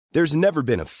There's never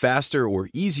been a faster or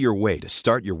easier way to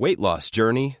start your weight loss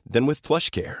journey than with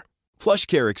PlushCare.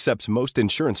 PlushCare accepts most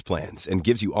insurance plans and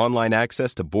gives you online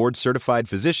access to board-certified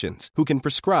physicians who can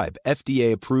prescribe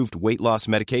FDA-approved weight loss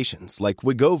medications like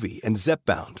Wegovy and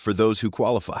Zepbound for those who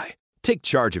qualify. Take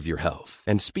charge of your health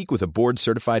and speak with a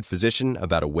board-certified physician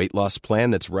about a weight loss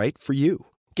plan that's right for you.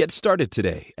 Get started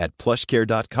today at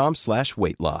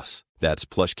plushcare.com/weight-loss. That's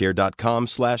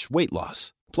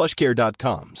plushcare.com/weight-loss.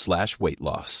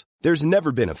 plushcare.com/weight-loss. There's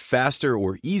never been a faster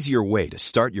or easier way to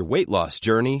start your weight loss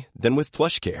journey than with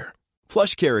PlushCare.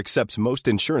 PlushCare accepts most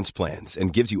insurance plans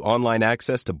and gives you online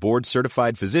access to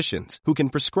board-certified physicians who can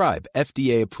prescribe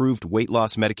FDA-approved weight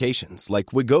loss medications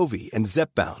like Wegovy and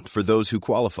Zepbound for those who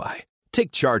qualify.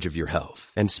 Take charge of your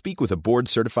health and speak with a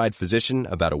board-certified physician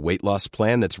about a weight loss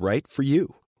plan that's right for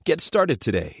you. Get started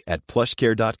today at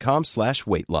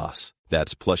plushcare.com/weight-loss.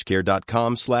 That's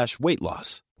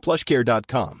plushcare.com/weight-loss.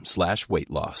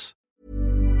 plushcare.com/weight-loss.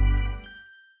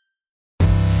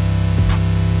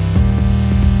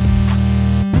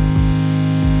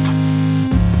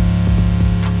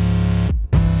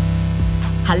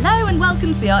 Hello and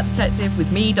welcome to The Art Detective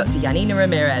with me, Dr. Janina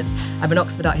Ramirez. I'm an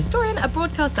Oxford art historian, a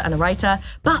broadcaster and a writer,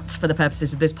 but for the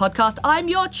purposes of this podcast, I'm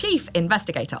your chief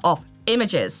investigator of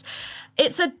images.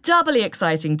 It's a doubly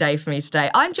exciting day for me today.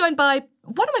 I'm joined by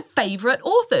one of my favourite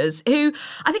authors who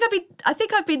I think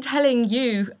I've been telling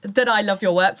you that I love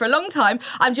your work for a long time.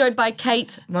 I'm joined by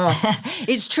Kate Moss.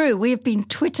 It's true. We've been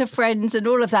Twitter friends and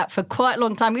all of that for quite a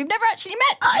long time. We've never actually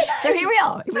met. So here we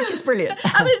are, which is brilliant.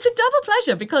 I mean, it's a double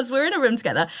pleasure because we're in a room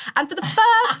together. And for the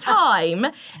first time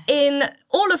in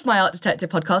all of my Art Detective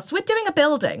podcasts, we're doing a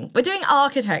building. We're doing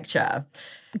architecture.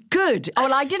 Good.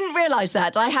 Well, I didn't realise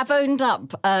that. I have owned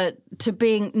up to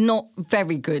being not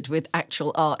very good with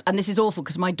actual art. And this is awful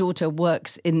because my daughter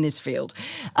works in this field.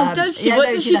 Does she? What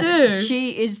does she do?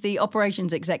 She is the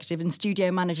operations executive and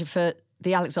studio manager for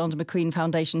the Alexander McQueen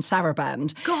Foundation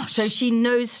Saraband. Gosh. So she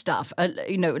knows stuff, a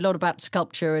lot about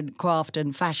sculpture and craft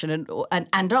and fashion and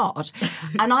art.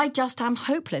 And I just am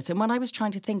hopeless. And when I was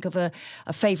trying to think of a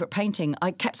favourite painting, I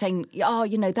kept saying,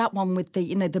 that one with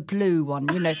the blue one,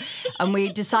 And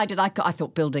we decided, I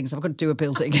thought buildings, I've got to do a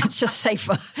building. It's just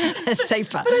safer. It's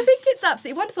safer. But I think it's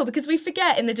absolutely wonderful because we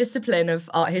forget in the discipline of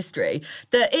art history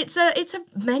that it's a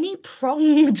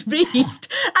many-pronged beast.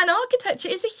 And architecture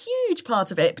is a huge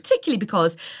part of it, particularly because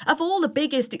of all the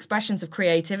biggest expressions of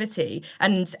creativity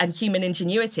and human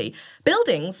ingenuity,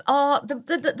 buildings are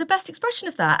the best expression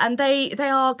of that, and they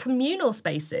are communal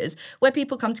spaces where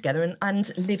people come together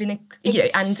and live in and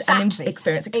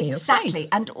experience a communal space.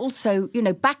 And also,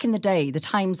 back in the day, the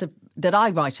times that I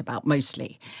write about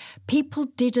mostly, people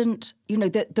didn't,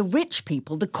 the rich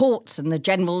people, the courts and the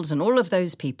generals and all of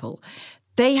those people,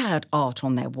 they had art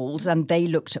on their walls and they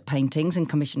looked at paintings and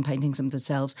commissioned paintings of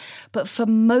themselves. But for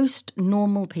most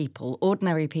normal people,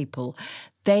 ordinary people,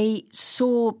 they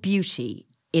saw beauty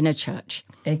in a church.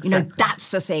 Exactly. That's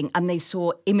the thing. And they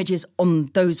saw images on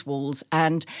those walls.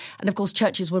 And of course,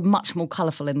 churches were much more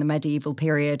colourful in the medieval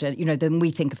period, than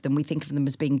we think of them. We think of them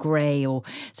as being grey or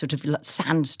sort of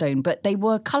sandstone. But they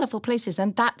were colourful places.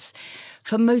 And that's,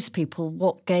 for most people,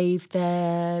 what gave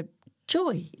their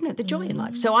joy, the joy in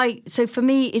life. So for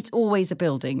me, it's always a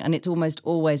building and it's almost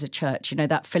always a church.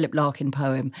 That Philip Larkin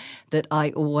poem that I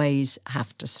always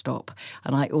have to stop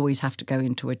and I always have to go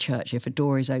into a church. If a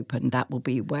door is open, that will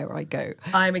be where I go.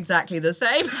 I'm exactly the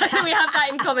same. We have that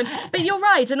in common. But you're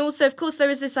right. And also, of course, there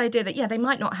is this idea that, they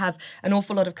might not have an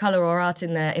awful lot of colour or art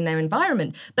in their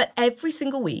environment, but every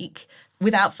single week,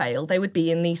 without fail, they would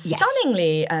be in these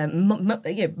stunningly,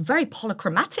 very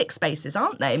polychromatic spaces,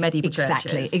 aren't they, medieval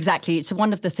churches? Exactly. It's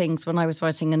one of the things when I was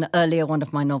writing an earlier one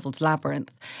of my novels, Labyrinth,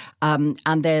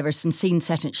 and there are some scenes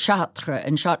set at Chartres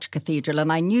and Chartres Cathedral,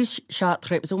 and I knew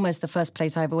Chartres, it was almost the first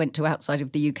place I ever went to outside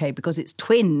of the UK because it's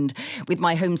twinned with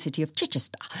my home city of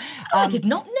Chichester. I did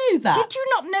not know that. Did you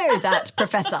not know that,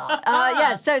 Professor?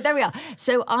 So there we are.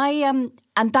 So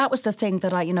and that was the thing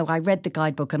that I read the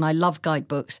guidebook and I love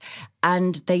guidebooks.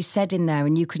 And they said in there,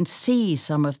 and you can see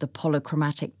some of the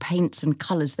polychromatic paints and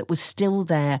colours that were still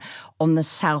there on the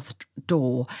south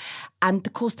door. And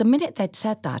of course, the minute they'd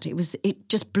said that, it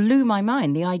just blew my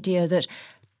mind, the idea that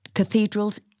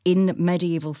cathedrals in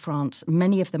medieval France,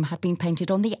 many of them had been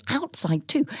painted on the outside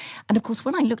too. And of course,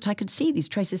 when I looked, I could see these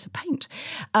traces of paint.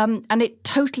 And it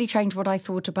totally changed what I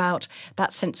thought about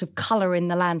that sense of colour in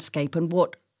the landscape and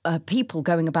what people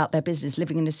going about their business,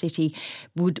 living in a city,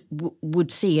 would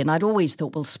see. And I'd always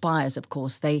thought, well, spires, of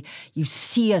course, you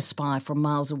see a spire from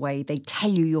miles away. They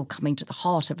tell you you're coming to the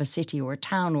heart of a city or a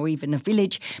town or even a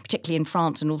village, particularly in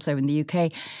France and also in the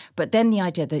UK. But then the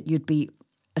idea that you'd be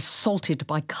assaulted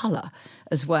by colour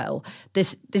as well,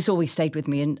 this always stayed with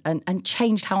me and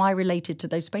changed how I related to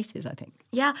those spaces, I think.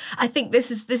 Yeah, I think this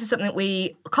is something that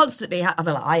we constantly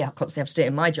I constantly have to do it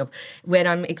in my job when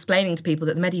I'm explaining to people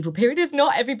that the medieval period is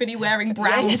not everybody wearing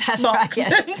brown smocks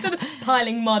and sort of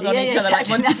piling mud on each other like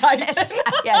Monty Python.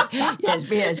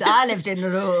 yes, I lived in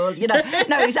Rule,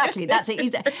 No, exactly, that's it.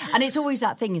 And it's always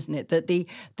that thing, isn't it, that the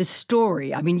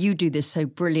story, I mean, you do this so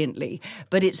brilliantly,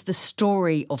 but it's the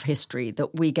story of history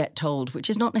that we get told, which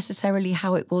is not necessarily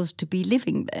how it was to be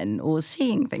living then or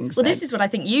seeing things then. This is what I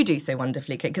think you do so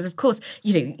wonderfully, Kit, because of course,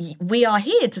 we are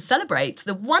here to celebrate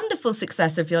the wonderful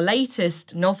success of your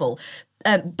latest novel,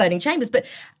 Burning Chambers, but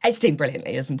it's doing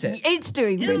brilliantly, isn't it? It's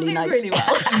doing really nice. Really well.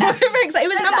 It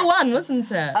was number one,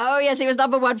 wasn't it? Oh, yes, it was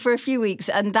number one for a few weeks,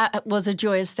 and that was a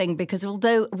joyous thing because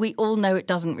although we all know it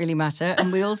doesn't really matter,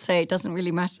 and we all say it doesn't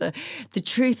really matter, the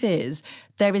truth is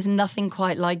there is nothing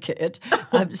quite like it,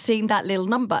 seeing that little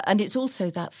number. And it's also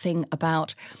that thing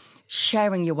about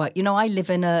sharing your work.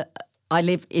 I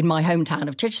live in my hometown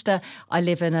of Chichester. I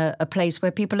live in a place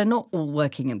where people are not all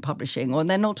working in publishing or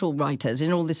they're not all writers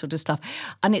and all this sort of stuff.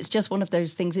 And it's just one of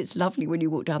those things. It's lovely when you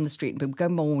walk down the street and people go,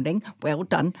 morning, well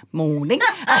done, morning.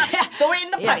 Saw it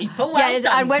in the paper, well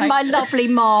done. And when my lovely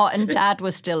ma and dad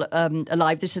were still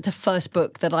alive, this is the first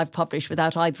book that I've published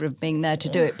without either of them being there to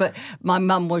do it. But my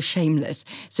mum was shameless.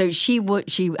 So she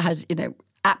has,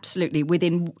 absolutely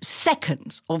within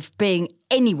seconds of being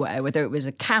anywhere, whether it was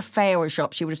a cafe or a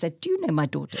shop, she would have said, do you know my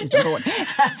daughter is number one?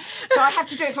 So I have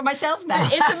to do it for myself now.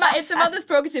 It's a mother's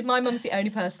prerogative. My mum's the only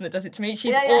person that does it to me.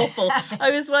 She's awful.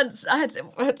 I was once,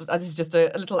 this is just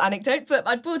a little anecdote, but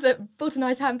I'd bought a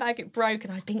nice handbag, it broke,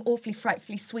 and I was being awfully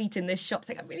frightfully sweet in this shop,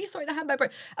 saying, I'm really sorry the handbag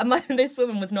broke. And this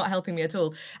woman was not helping me at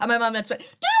all. And my mum had to say, do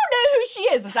you know who she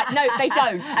is? I was like, no, they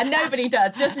don't. And nobody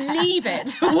does. Just leave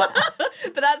it.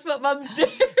 But that's what mums do.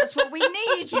 That's what we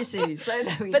need, you see. So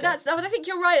there we go. But I think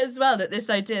you're right as well, that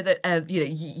this idea that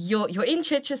you're in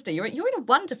Chichester, you're in a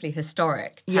wonderfully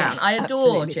historic town. Yes, I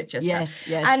adore absolutely. Chichester. Yes.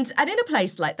 And in a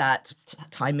place like that,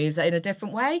 time moves in a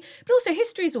different way, but also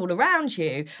history's all around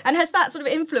you. And has that sort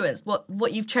of influenced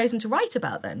what you've chosen to write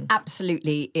about then?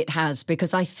 Absolutely, it has,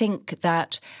 because I think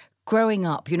that growing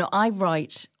up, I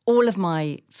write. All of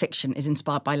my fiction is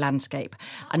inspired by landscape,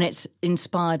 and it's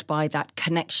inspired by that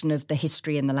connection of the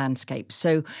history and the landscape.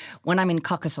 So when I'm in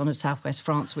Carcassonne of southwest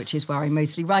France, which is where I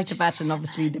mostly write about, and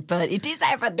obviously it is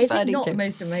ever. Is it not the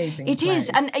most amazing It place?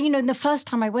 is. And the first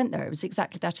time I went there, it was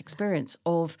exactly that experience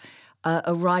of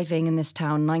arriving in this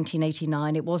town,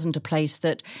 1989. It wasn't a place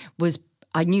that was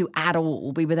I knew at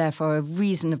all. We were there for a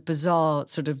reason of bizarre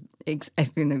sort of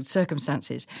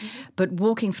circumstances. But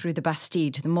walking through the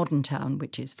Bastille to the modern town,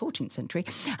 which is 14th century,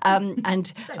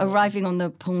 and arriving on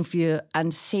the Pont Vieux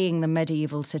and seeing the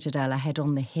medieval citadel ahead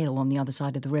on the hill on the other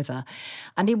side of the river.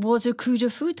 And it was a coup de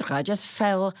foudre. I just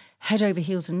fell head over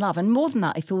heels in love. And more than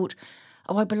that, I thought,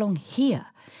 I belong here.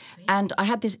 And I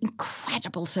had this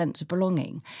incredible sense of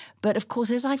belonging. But of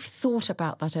course, as I've thought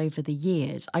about that over the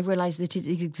years, I realised that it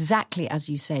is exactly as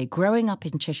you say, growing up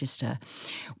in Chichester,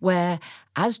 where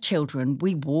as children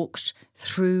we walked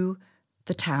through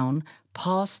the town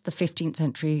past the 15th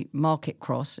century market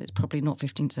cross. It's probably not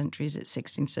 15th century, is it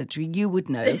 16th century? You would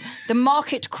know. The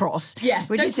market cross, yes,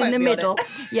 which is in the middle.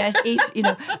 Yes, east,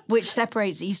 which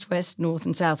separates east, west, north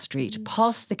and south street,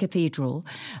 past the cathedral,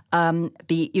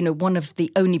 one of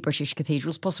the only British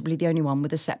cathedrals, possibly the only one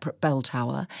with a separate bell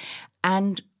tower.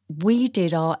 And we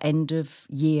did our end of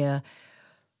year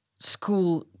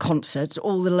school concerts,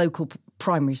 all the local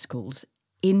primary schools,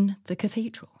 in the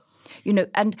cathedral.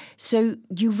 And so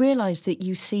you realise that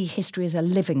you see history as a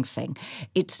living thing.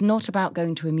 It's not about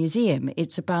going to a museum.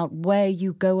 It's about where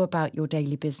you go about your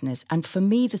daily business. And for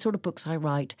me, the sort of books I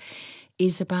write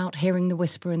is about hearing the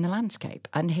whisper in the landscape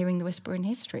and hearing the whisper in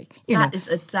history.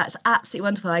 That's absolutely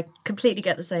wonderful. I completely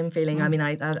get the same feeling. I mean,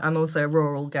 I'm also a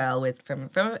rural girl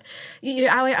from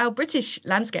our British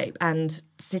landscape, and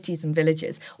cities and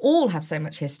villages all have so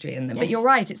much history in them. Yes. But you're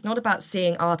right, it's not about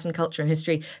seeing art and culture and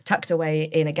history tucked away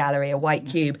in a gallery, a white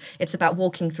cube. It's about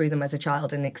walking through them as a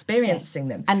child and experiencing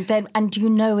them. And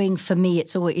knowing, for me,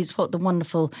 it's what the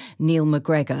wonderful Neil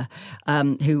MacGregor,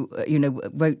 who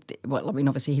wrote. Well, I mean,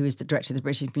 obviously he was the director of the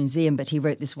British Museum, but he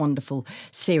wrote this wonderful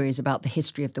series about the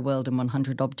history of the world in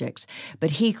 100 objects.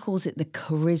 But he calls it the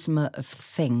charisma of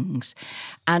things,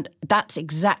 and that's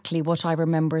exactly what I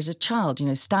remember as a child.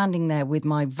 Standing there with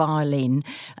my violin,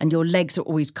 and your legs are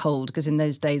always cold because in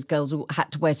those days girls all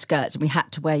had to wear skirts and we had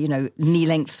to wear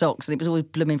knee-length socks, and it was always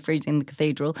blooming freezing in the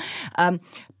cathedral.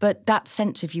 But that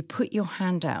sense of you put your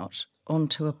hand out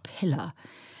onto a pillar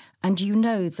and you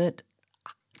know that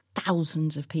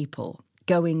thousands of people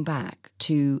going back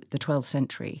to the 12th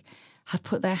century have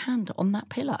put their hand on that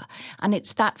pillar. And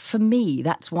it's that, for me,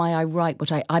 that's why I write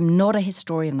what I'm not a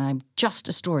historian, I'm just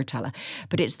a storyteller,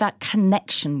 but it's that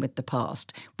connection with the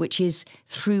past, which is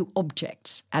through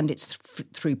objects and it's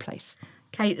through place.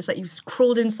 Kate, it's like you've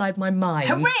crawled inside my mind.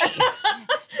 Hooray!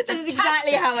 This is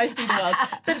exactly how I see the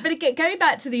world. But again, going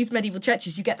back to these medieval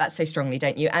churches, you get that so strongly,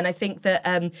 don't you? And I think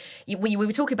that we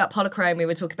were talking about polychrome, we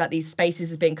were talking about these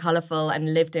spaces as being colourful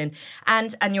and lived in.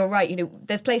 And you're right, you know,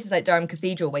 there's places like Durham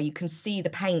Cathedral where you can see the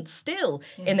paint still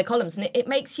in the columns. And it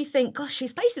makes you think, gosh,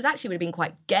 these places actually would have been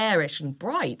quite garish and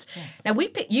bright. Yeah. Now,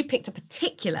 you've picked a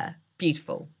particular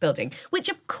beautiful building, which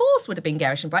of course would have been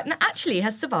garish and bright, and actually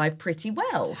has survived pretty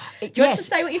well. Do you want to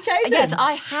say what you've chosen? Yes,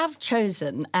 I have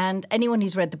chosen, and anyone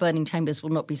who's read The Burning Chambers will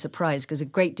not be surprised because a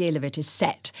great deal of it is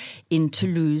set in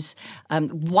Toulouse,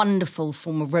 wonderful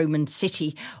former Roman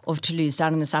city of Toulouse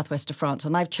down in the southwest of France.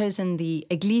 And I've chosen the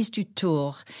Église du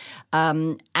Tour,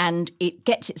 and it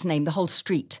gets its name, the whole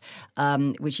street,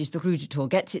 which is the Rue du Tour,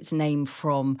 gets its name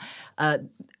from...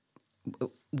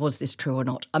 was this true or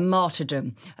not, a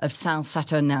martyrdom of Saint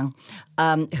Saturnin,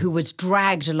 who was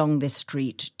dragged along this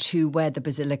street to where the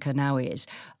basilica now is,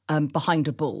 behind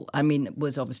a bull. I mean,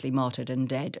 was obviously martyred and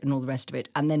dead and all the rest of it.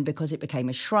 And then because it became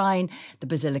a shrine, the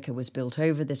basilica was built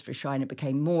over this for a shrine. It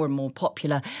became more and more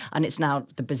popular, and it's now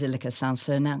the Basilica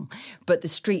Saint-Sernin. But the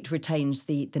street retains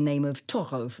the name of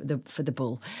taureau for the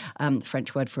bull, the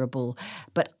French word for a bull.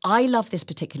 But I love this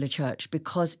particular church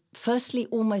because, firstly,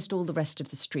 almost all the rest of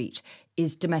the street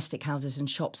is domestic houses and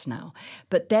shops now.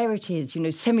 But there it is, you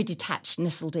know, semi-detached,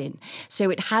 nestled in. So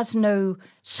it has no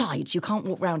sides. You can't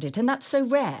walk around it. And that's so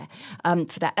rare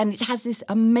for that. And it has this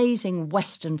amazing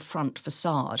western front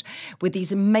facade with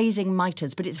these amazing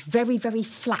mitres, but it's very, very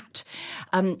flat.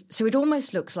 So it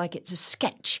almost looks like it's a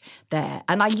sketch there.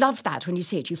 And I love that when you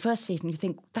see it. You first see it and you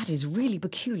think, that is really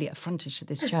peculiar frontage to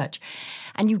this church.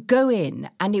 And you go in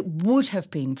and it would have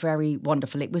been very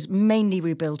wonderful. It was mainly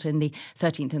rebuilt in the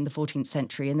 13th and the 14th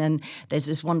century, and then there's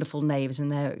this wonderful naves,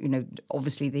 and there, you know,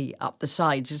 obviously up the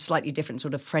sides, a slightly different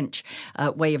sort of French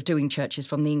way of doing churches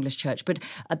from the English church. But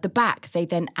at the back, they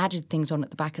then added things on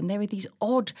at the back, and there are these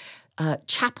odd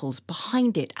chapels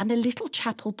behind it, and a little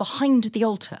chapel behind the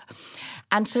altar.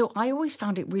 And so I always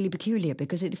found it really peculiar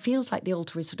because it feels like the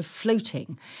altar is sort of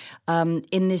floating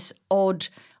in this odd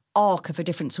arc of a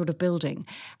different sort of building,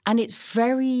 and it's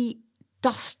very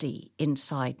dusty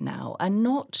inside now, and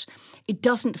it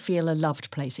doesn't feel a loved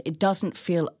place. It doesn't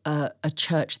feel a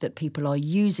church that people are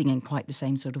using in quite the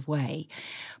same sort of way.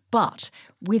 But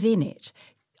within it,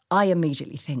 I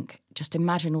immediately think, just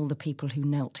imagine all the people who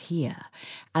knelt here.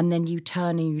 And then you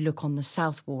turn and you look on the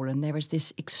south wall, and there is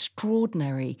this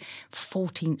extraordinary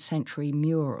 14th century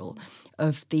mural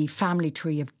of the family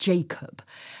tree of Jacob.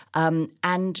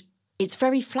 And it's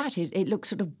very flat. It looks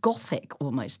sort of Gothic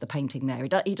almost, the painting there.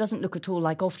 It doesn't look at all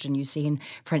like often you see in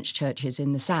French churches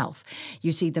in the south.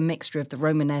 You see the mixture of the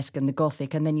Romanesque and the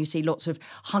Gothic, and then you see lots of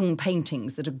hung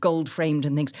paintings that are gold-framed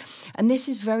and things. And this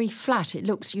is very flat. It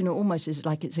looks, you know, almost as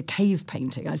like it's a cave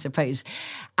painting, I suppose.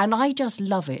 And I just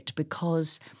love it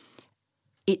because...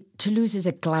 Toulouse is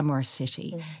a glamorous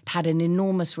city. It had an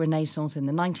enormous renaissance in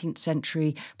the 19th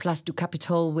century. Place du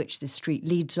Capitole, which this street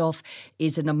leads off,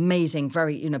 is an amazing,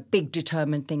 very, you know, big,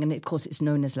 determined thing. And, of course, it's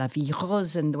known as La Ville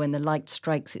Rose, and when the light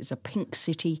strikes, it's a pink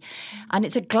city. And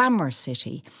it's a glamorous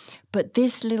city. But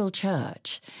this little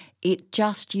church... it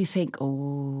just, you think,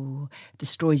 oh, the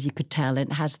stories you could tell. And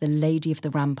it has the Lady of the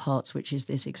Ramparts, which is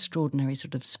this extraordinary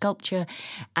sort of sculpture.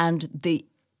 And the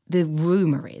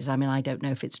rumour is, I mean, I don't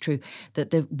know if it's true,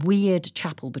 that the weird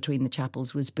chapel between the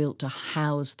chapels was built to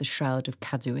house the Shroud of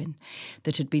Cadouin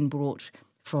that had been brought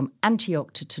from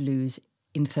Antioch to Toulouse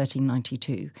in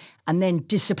 1392 and then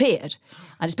disappeared.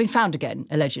 And it's been found again,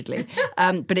 allegedly,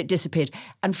 but it disappeared.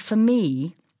 And for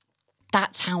me...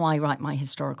 that's how I write my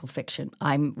historical fiction.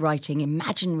 I'm writing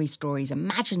imaginary stories,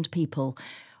 imagined people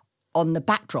on the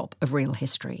backdrop of real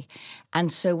history.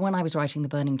 And so when I was writing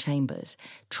The Burning Chambers,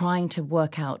 trying to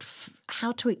work out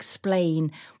how to explain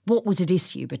what was at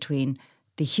issue between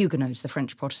the Huguenots, the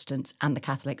French Protestants, and the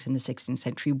Catholics in the 16th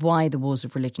century, why the wars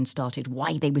of religion started,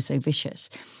 why they were so vicious.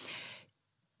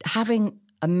 Having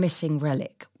a missing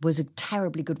relic was a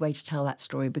terribly good way to tell that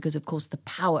story because, of course, the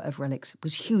power of relics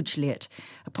was hugely at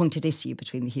a pointed issue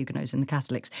between the Huguenots and the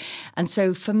Catholics. And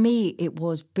so for me, it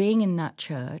was being in that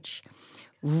church,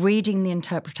 reading the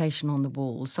interpretation on the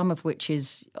wall, some of which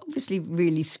is obviously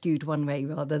really skewed one way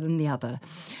rather than the other,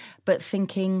 but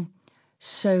thinking,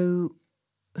 so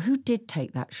who did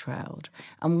take that shroud?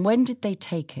 And when did they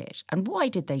take it? And why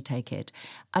did they take it?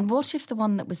 And what if the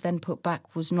one that was then put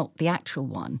back was not the actual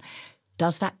one?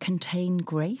 does that contain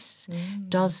grace?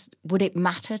 Would it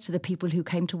matter to the people who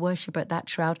came to worship at that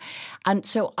shroud? And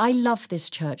so I love this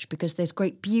church because there's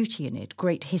great beauty in it,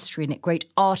 great history in it, great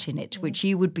art in it, which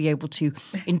you would be able to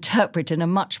interpret in a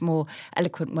much more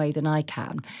eloquent way than I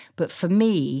can. But for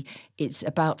me, it's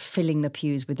about filling the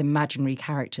pews with imaginary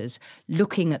characters,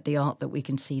 looking at the art that we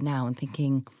can see now and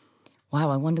thinking, wow,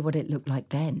 I wonder what it looked like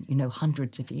then,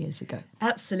 hundreds of years ago.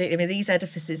 Absolutely. I mean, these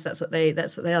edifices, that's what they are.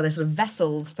 They're sort of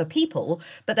vessels for people,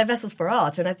 but they're vessels for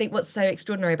art. And I think what's so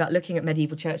extraordinary about looking at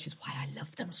medieval churches, why I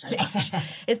love them so much,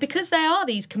 is because they are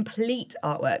these complete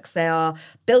artworks. They are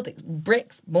buildings,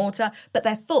 bricks, mortar, but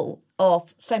they're full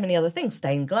of so many other things,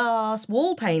 stained glass,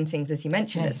 wall paintings, as you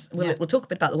mentioned. We'll talk a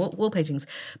bit about the wall paintings,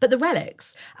 but the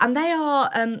relics, and they are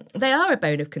a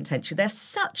bone of contention. They're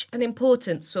such an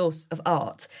important source of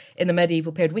art in the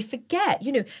medieval period. We forget,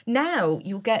 now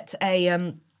you'll get a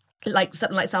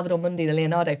something like Salvator Mundi, the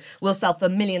Leonardo, will sell for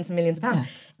millions and millions of pounds. Yeah.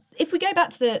 If we go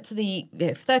back to the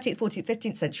 13th, 14th,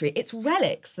 15th century, it's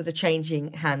relics that are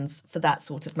changing hands for that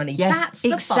sort of money. Yes, that's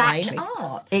the fine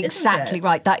art. Exactly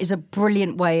right. That is a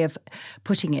brilliant way of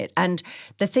putting it. And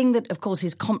the thing that, of course,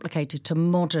 is complicated to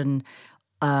modern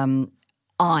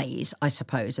eyes, I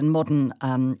suppose, and modern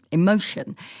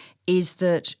emotion is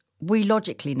that we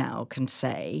logically now can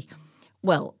say,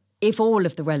 well, if all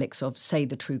of the relics of, say,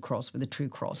 the True Cross were the True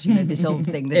Cross, this old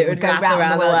thing that would go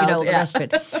round the world, all the rest of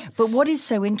it. But what is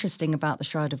so interesting about the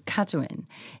Shroud of Cadwyn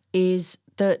is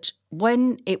that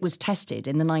when it was tested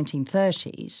in the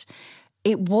 1930s,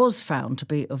 it was found to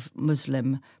be of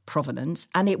Muslim provenance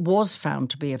and it was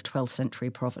found to be of 12th century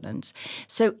provenance.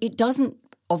 So it doesn't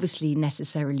obviously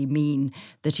necessarily mean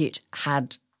that it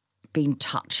had been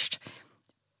touched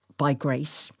by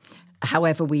grace,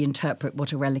 however we interpret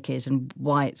what a relic is and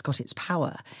why it's got its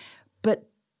power. But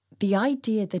the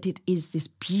idea that it is this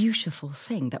beautiful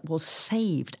thing that was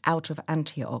saved out of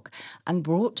Antioch and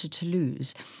brought to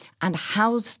Toulouse and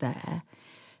housed there,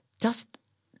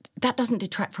 that doesn't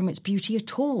detract from its beauty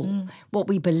at all, what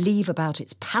we believe about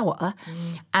its power.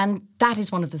 And that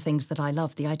is one of the things that I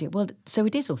love, the idea, well, so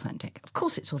it is authentic. Of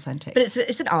course it's authentic. But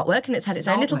it's an artwork and it's had its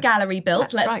own little gallery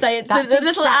built. That's Let's say it's the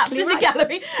little apse is a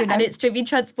gallery. And it's been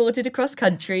transported across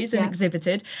countries and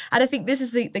exhibited. And I think this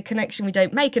is the connection we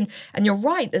don't make. And you're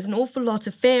right, there's an awful lot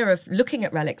of fear of looking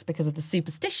at relics because of the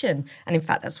superstition. And in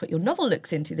fact, that's what your novel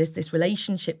looks into, this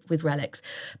relationship with relics.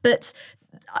 But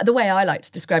the way I like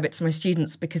to describe it to my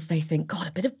students, because they think, God,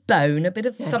 a bit of bone, a bit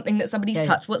of something that somebody's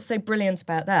touched. What's so brilliant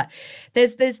about that?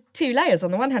 There's two layers.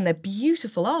 On the one hand, they're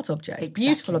beautiful art objects,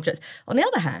 beautiful objects. On the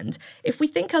other hand, if we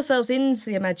think ourselves into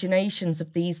the imaginations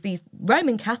of these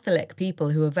Roman Catholic people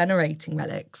who are venerating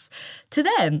relics, to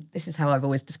them, this is how I've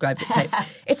always described it,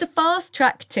 it's a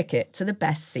fast-track ticket to the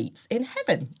best seats in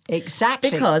heaven. Exactly.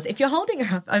 Because if you're holding,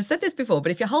 I've said this before,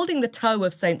 but if you're holding the toe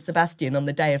of Saint Sebastian on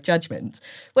the Day of Judgment,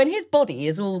 when his body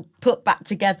is all put back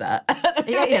together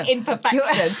in perfection,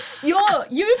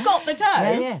 you've got the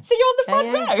toe, so you're on the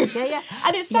front row.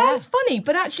 And it sounds funny,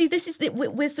 but actually this is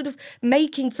we're sort of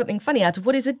making something funny out of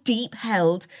what is a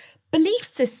deep-held belief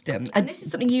system. And this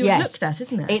is something you looked at,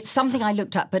 isn't it? It's something I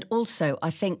looked at, but also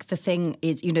I think the thing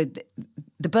is,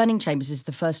 The Burning Chambers is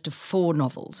the first of 4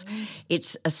 novels.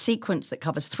 It's a sequence that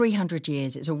covers 300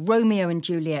 years. It's a Romeo and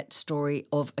Juliet story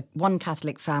of one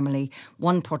Catholic family,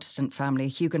 one Protestant family, a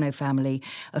Huguenot family,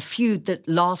 a feud that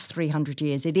lasts 300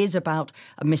 years. It is about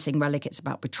a missing relic. It's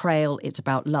about betrayal. It's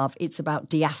about love. It's about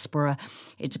diaspora.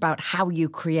 It's about how you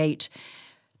create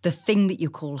the thing that you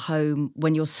call home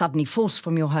when you're suddenly forced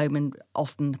from your home and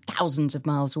often thousands of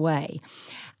miles away.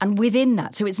 And within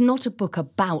that, so it's not a book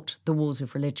about the wars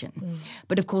of religion,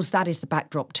 but of course that is the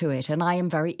backdrop to it. And I am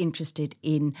very interested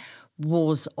in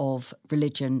wars of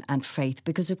religion and faith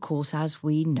because, of course, as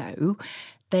we know,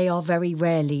 they are very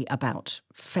rarely about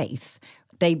faith.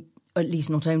 At least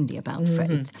not only about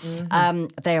faith.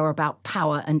 They are about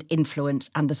power and influence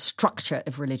and the structure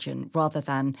of religion rather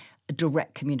than a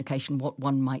direct communication, what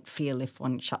one might feel if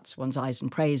one shuts one's eyes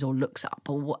and prays or looks up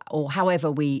or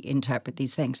however we interpret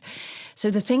these things.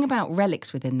 So the thing about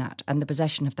relics within that and the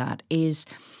possession of that is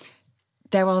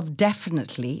there are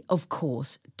definitely, of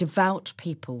course, devout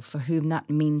people for whom that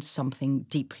means something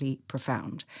deeply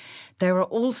profound. There are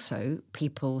also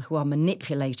people who are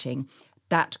manipulating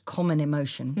that common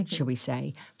emotion, shall we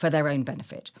say, for their own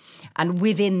benefit. And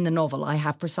within the novel, I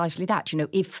have precisely that.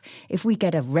 If we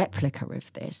get a replica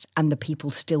of this and the people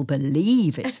still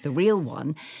believe it's the real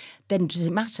one, then does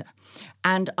it matter?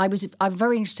 And I'm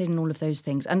very interested in all of those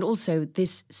things. And also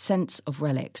this sense of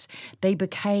relics. They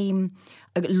became,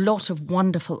 a lot of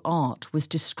wonderful art was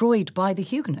destroyed by the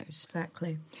Huguenots.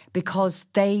 Exactly. Because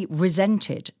they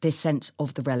resented this sense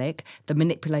of the relic, the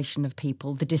manipulation of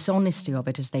people, the dishonesty of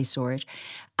it as they saw it.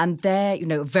 And their,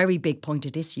 a very big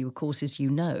pointed issue, of course, as you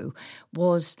know,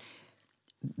 was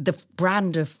the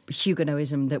brand of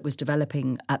Huguenotism that was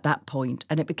developing at that point,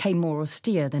 and it became more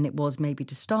austere than it was maybe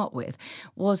to start with,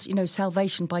 was,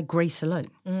 salvation by grace alone,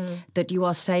 that you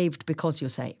are saved because you're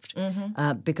saved,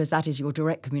 because that is your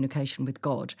direct communication with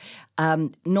God,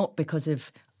 not because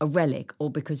of a relic or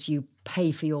because you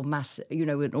pay for your mass,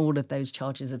 and all of those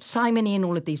charges of simony and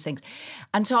all of these things.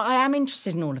 And so I am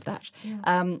interested in all of that,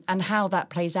 and how that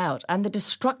plays out, and the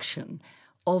destruction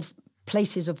of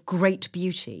places of great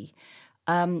beauty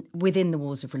within the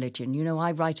wars of religion.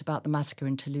 I write about the massacre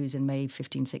in Toulouse in May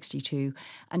 1562,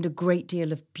 and a great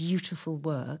deal of beautiful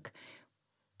work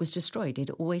was destroyed.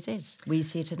 It always is. We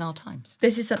see it in our times.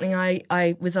 This is something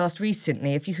I was asked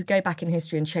recently. If you could go back in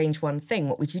history and change one thing,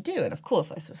 what would you do? And of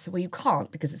course I sort of said, well, you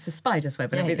can't, because it's a spider's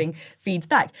web and everything feeds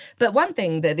back. But one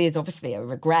thing that is obviously a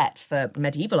regret for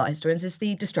medieval art historians is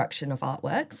the destruction of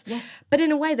artworks. Yes. But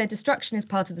in a way, their destruction is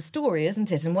part of the story,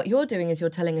 isn't it? And what you're doing is you're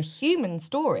telling a human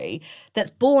story that's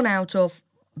born out of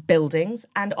buildings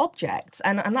and objects,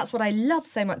 and that's what I love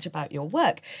so much about your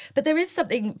work. But there is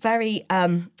something very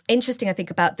interesting, I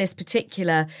think, about this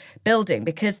particular building,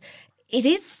 because it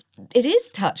is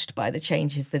touched by the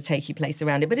changes that are taking place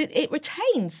around it, but it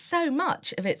retains so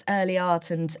much of its early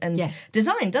art and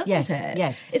design, doesn't it?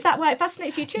 Yes. Is that why it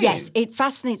fascinates you too? Yes, it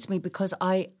fascinates me because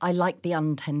I like the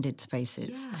untended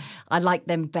spaces. Yeah. I like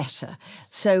them better.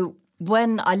 So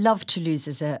when I love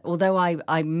Toulouse, although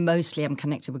I mostly am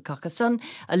connected with Carcassonne,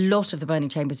 a lot of the Burning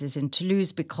Chambers is in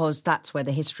Toulouse because that's where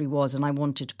the history was, and I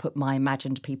wanted to put my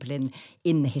imagined people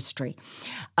in the history.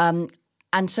 And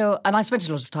I spent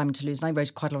a lot of time in Toulouse, and I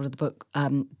wrote quite a lot of the book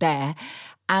there.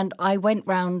 And I went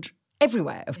round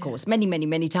everywhere, of course, many, many,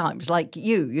 many times. Like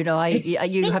you, you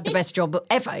have the best job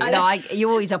ever. You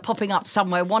always are popping up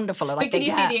somewhere wonderful. And but can you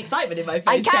see the excitement in my face?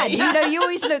 I can. You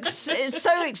always look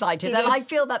so excited, and I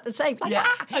feel that the same. Like,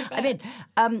 but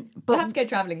we'll have to go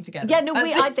travelling together. Yeah, no,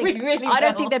 I don't think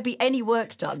will. there'd be any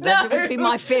work done. That would be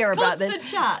my fear about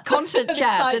this. Constant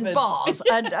chat and bars,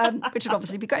 and which would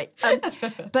obviously be great.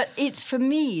 But it's for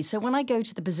me. So when I go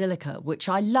to the Basilica, which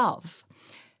I love,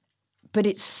 but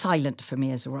it's silent for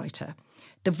me as a writer.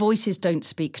 The voices don't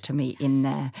speak to me in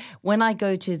there. When I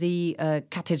go to the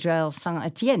Cathédrale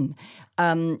Saint-Étienne,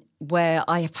 where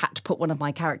I have had to put one of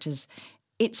my characters,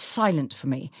 it's silent for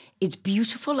me. It's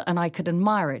beautiful and I could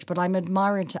admire it, but I'm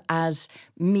admiring it as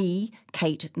me,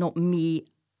 Kate, not me,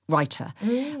 writer.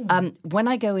 When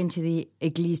I go into the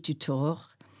Église du Tour,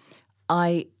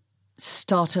 I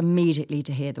start immediately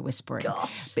to hear the whispering.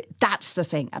 Gosh. But that's the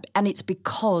thing. And it's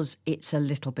because it's a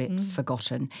little bit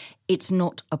forgotten. It's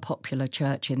not a popular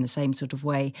church in the same sort of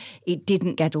way. It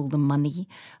didn't get all the money.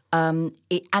 And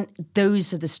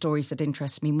those are the stories that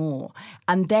interest me more.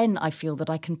 And then I feel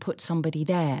that I can put somebody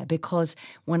there, because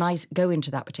when I go into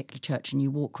that particular church and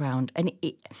you walk around and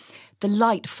the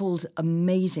light falls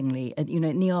amazingly,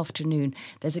 in the afternoon,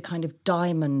 there's a kind of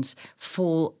diamonds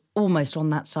fall almost on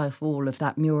that south wall of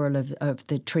that mural of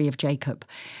the Tree of Jacob.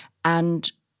 And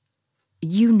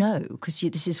because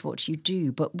this is what you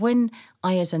do. But when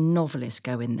I, as a novelist,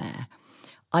 go in there,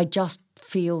 I just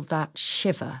feel that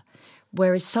shiver.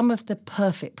 Whereas some of the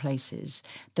perfect places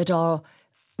that are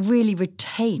really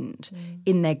retained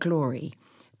in their glory,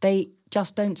 they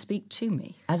just don't speak to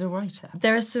me as a writer.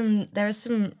 There are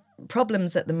some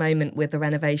problems at the moment with the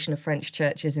renovation of French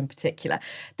churches in particular.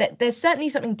 That there's certainly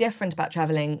something different about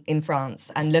travelling in France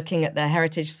and looking at their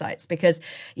heritage sites, because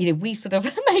we sort of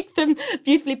make them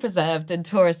beautifully preserved and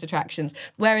tourist attractions,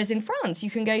 whereas in France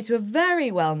you can go to a very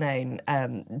well-known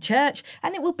church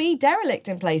and it will be derelict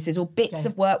in places, or bits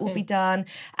of work will be done,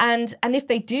 and if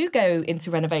they do go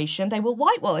into renovation, they will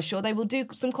whitewash, or they will do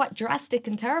some quite drastic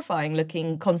and terrifying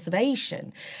looking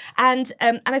conservation, and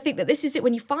I think that this is it,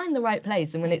 when you find the right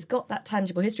place and when it's got that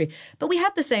tangible history. But we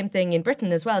have the same thing in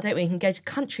Britain as well, don't we? You can go to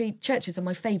country churches, are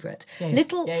my favourite.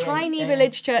 Tiny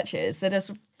village churches that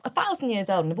are 1,000 years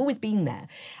old and have always been there.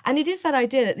 And it is that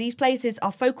idea that these places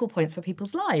are focal points for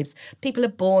people's lives. People are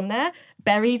born there,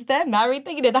 buried there, married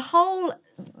there. The whole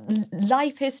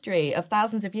life history of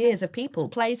thousands of years of people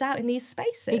plays out in these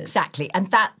spaces. Exactly.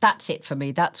 And that's it for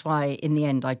me. That's why in the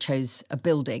end I chose a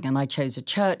building and I chose a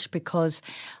church, because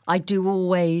I do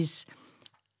always...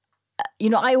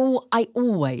 I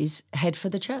always head for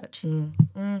the church.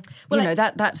 Well,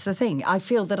 that's the thing. I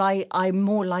feel that I'm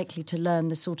more likely to learn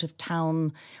the sort of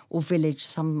town or village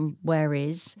somewhere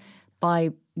is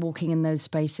by walking in those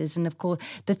spaces. And of course,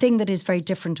 the thing that is very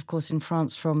different, of course, in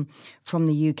France from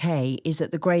the UK is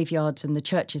that the graveyards and the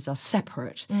churches are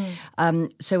separate.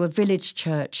 So a village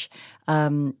church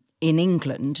in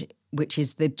England, which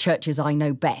is the churches I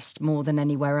know best more than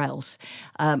anywhere else,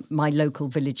 my local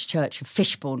village church of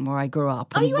Fishbourne, where I grew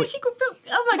up. Oh, you actually grew up?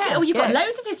 Oh my God! Oh, you've got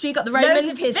loads of history. You've got the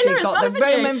Roman villa as well. We've got the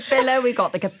Roman villa. We've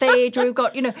got the cathedral. We've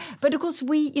got But of course,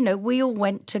 we all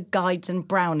went to Guides and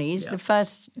Brownies the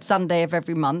first Sunday of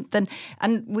every month,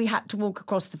 and we had to walk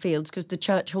across the fields because the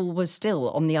church hall was still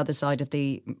on the other side of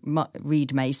the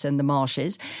Reed Mace and the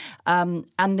marshes, and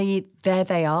there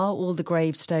they are, all the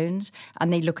gravestones,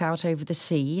 and they look out over the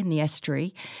sea in the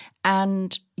estuary,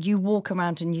 and you walk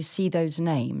around and you see those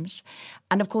names,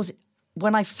 and of course,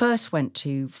 when I first went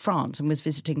to France and was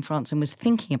visiting France and was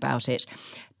thinking about it,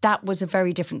 that was a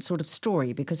very different sort of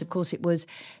story because, of course, it was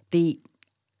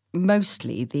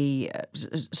mostly the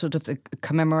sort of the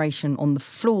commemoration on the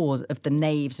floors of the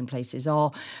naves and places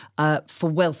are for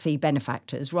wealthy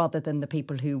benefactors rather than the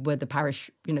people who were the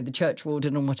parish, the church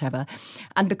warden and whatever.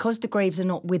 And because the graves are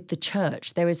not with the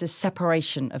church, there is a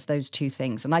separation of those two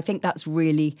things. And I think that's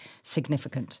really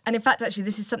significant. And in fact, actually,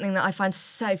 this is something that I find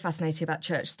so fascinating about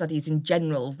church studies in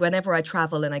general. Whenever I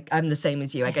travel, and I'm the same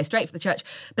as you, I go straight for the church.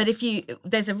 But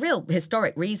there's a real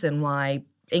historic reason why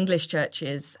English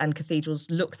churches and cathedrals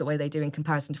look the way they do in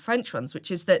comparison to French ones, which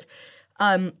is that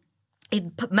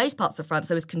in most parts of France,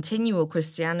 there was continual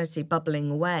Christianity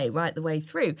bubbling away right the way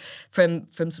through from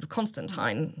sort of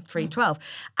Constantine 312.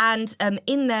 And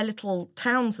in their little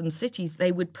towns and cities,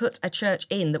 they would put a church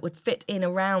in that would fit in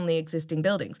around the existing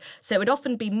buildings. So it would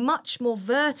often be much more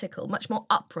vertical, much more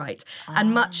upright,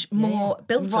 and much more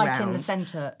built around. Right in the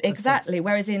centre. Exactly.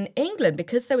 Whereas in England,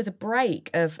 because there was a break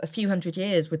of a few hundred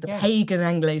years with the pagan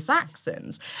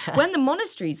Anglo-Saxons, when the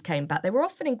monasteries came back, they were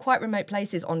often in quite remote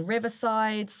places on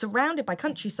riversides, surrounded by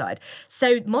countryside.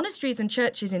 So monasteries and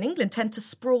churches in England tend to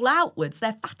sprawl outwards.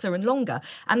 They're fatter and longer.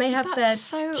 And they have their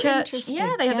church.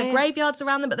 Yeah, they have their graveyards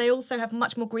around them, but they also have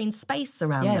much more green space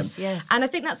around them. Yes. And I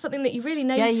think that's something that you really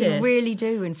notice. Yeah, you really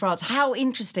do in France. How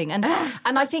interesting. And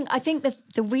I think that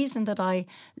the reason that I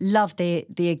love the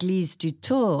Église du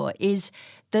Tour is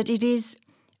that it is...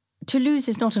 Toulouse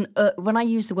is not when I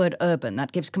use the word urban,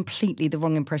 that gives completely the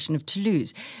wrong impression of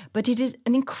Toulouse. But it is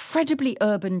an incredibly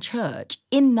urban church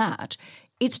in that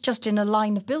it's just in a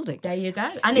line of buildings. There you go.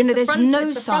 And it's the front, no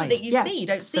it's the front that you see. You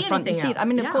don't see anything else. I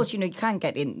mean, of course, you can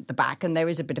get in the back and there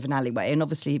is a bit of an alleyway. And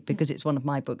obviously, because it's one of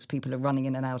my books, people are running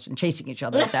in and out and chasing each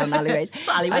other down alleyways. That's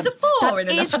what alleyways are for.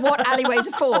 That is what alleyways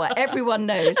are for. Everyone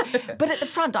knows. But at the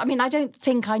front, I mean, I don't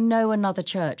think I know another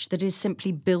church that is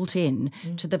simply built in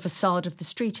to the facade of the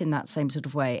street in that same sort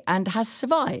of way and has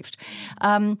survived.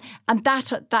 And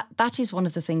that is one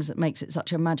of the things that makes it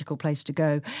such a magical place to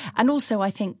go. And also, I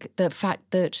think the fact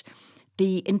that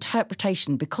the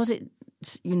interpretation, because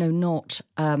it's not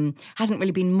hasn't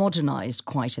really been modernised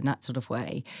quite in that sort of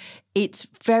way, it's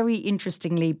very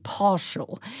interestingly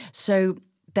partial. So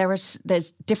there's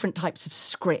different types of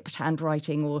script,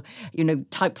 handwriting or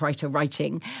typewriter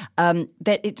writing.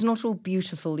 That it's not all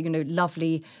beautiful,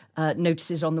 lovely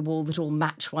notices on the wall that all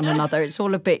match one another. It's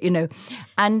all a bit,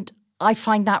 and I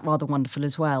find that rather wonderful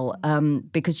as well,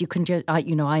 because you can just, I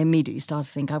immediately start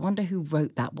to think, I wonder who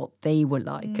wrote that, what they were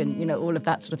like, and, all of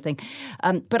that sort of thing.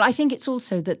 But I think it's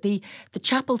also that the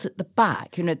chapels at the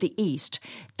back, at the east,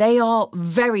 they are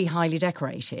very highly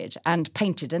decorated and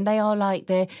painted, and they are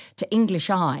to English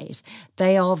eyes,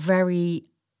 they are very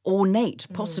ornate,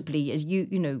 possibly, as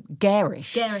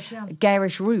garish.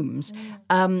 Garish rooms.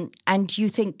 And you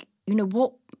think,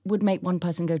 what would make one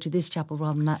person go to this chapel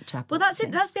rather than that chapel? Well, that's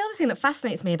it. That's the other thing that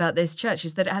fascinates me about this church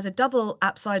is that it has a double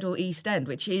apsidal east end,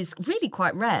 which is really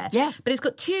quite rare. Yeah. But it's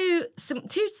got two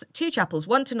chapels,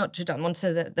 one to Notre Dame, one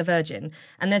to the Virgin.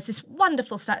 And there's this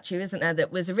wonderful statue, isn't there,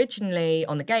 that was originally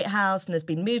on the gatehouse and has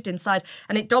been moved inside,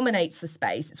 and it dominates the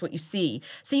space. It's what you see.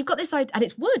 So you've got this idea, and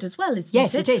it's wood as well, isn't it?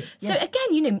 Yes, it is. Yeah. So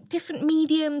again, different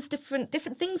mediums, different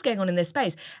things going on in this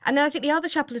space. And then I think the other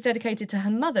chapel is dedicated to her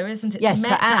mother, isn't it? Yes,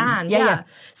 to Anne. Yeah.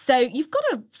 So you've got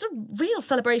a sort of real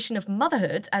celebration of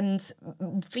motherhood and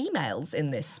females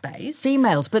in this space.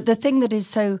 Females, but the thing that is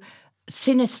so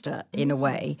sinister in a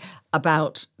way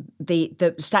about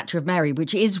the statue of Mary,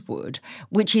 which is wood,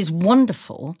 which is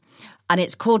wonderful, and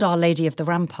it's called Our Lady of the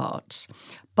Ramparts,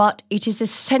 but it is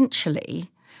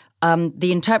essentially,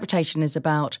 the interpretation is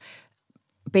about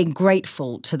being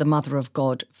grateful to the Mother of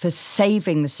God for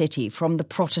saving the city from the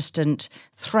Protestant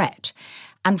threat.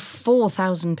 and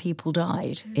 4,000 people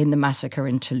died in the massacre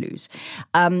in Toulouse.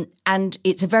 And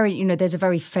it's a very, there's a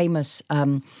very famous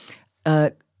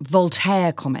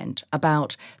Voltaire comment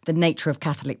about the nature of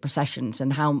Catholic processions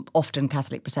and how often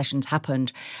Catholic processions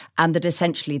happened, and that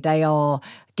essentially they are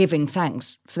giving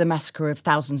thanks for the massacre of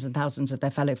thousands and thousands of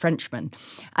their fellow Frenchmen.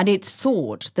 And it's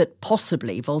thought that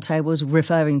possibly Voltaire was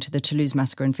referring to the Toulouse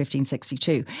massacre in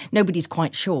 1562. Nobody's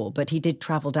quite sure, but he did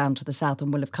travel down to the south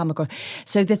and will have come across.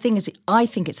 So the thing is, I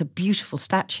think it's a beautiful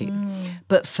statue.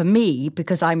 But for me,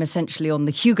 because I'm essentially on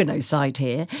the Huguenot side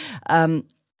here,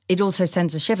 it also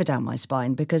sends a shiver down my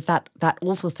spine, because that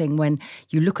awful thing when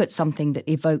you look at something that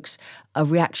evokes a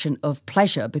reaction of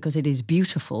pleasure because it is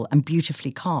beautiful and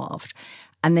beautifully carved,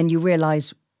 and then you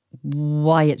realise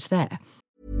why it's there.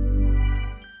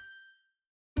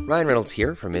 Ryan Reynolds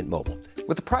here from Mint Mobile.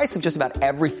 With the price of just about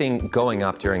everything going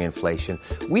up during inflation,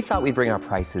 we thought we'd bring our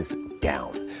prices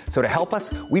down. So to help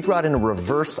us, we brought in a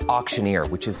reverse auctioneer,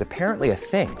 which is apparently a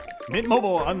thing. Mint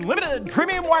Mobile Unlimited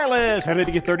Premium Wireless. How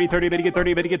to get 30, 30, bit to get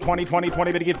 30, bit to get 20, 20,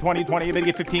 20, bit to get 20, 20, bit to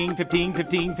get 15, 15,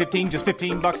 15, 15, just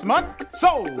 $15 a month?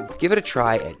 Sold! Give it a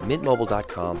try at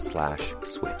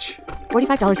mintmobile.com/switch.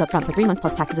 $45 up front for 3 months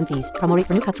plus taxes and fees. Promo rate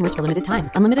for new customers for limited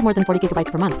time. Unlimited more than 40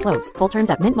 gigabytes per month. Slows full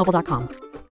terms at mintmobile.com.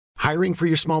 Hiring for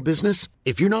your small business?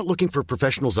 If you're not looking for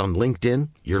professionals on LinkedIn,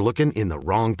 you're looking in the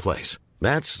wrong place.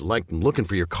 That's like looking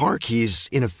for your car keys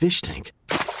in a fish tank.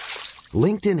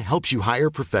 LinkedIn helps you hire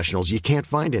professionals you can't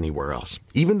find anywhere else,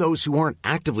 even those who aren't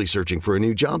actively searching for a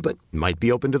new job but might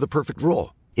be open to the perfect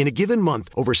role. In a given month,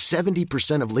 over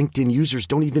 70% of LinkedIn users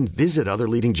don't even visit other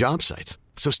leading job sites.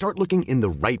 So start looking in the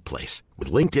right place.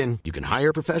 With LinkedIn, you can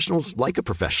hire professionals like a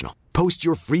professional. Post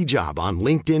your free job on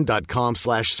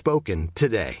linkedin.com/spoken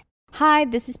today. Hi,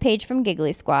 this is Paige from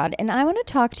Giggly Squad, and I want to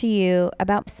talk to you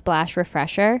about Splash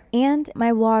Refresher and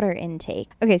my water intake.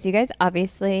 Okay, so you guys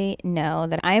obviously know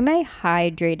that I'm a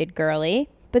hydrated girly,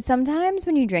 but sometimes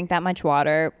when you drink that much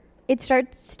water, it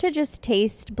starts to just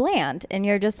taste bland, and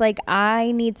you're just like,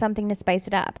 I need something to spice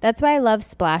it up. That's why I love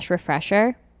Splash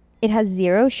Refresher. It has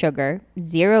 0 sugar,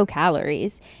 0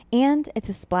 calories, and it's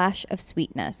a splash of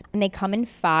sweetness. And they come in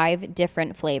 5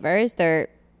 different flavors. They're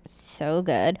so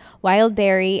good. Wild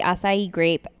berry, acai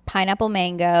grape, pineapple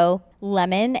mango,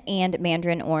 lemon, and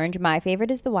mandarin orange. My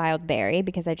favorite is the wild berry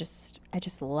because I just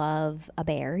love a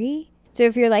berry. So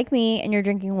if you're like me and you're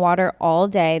drinking water all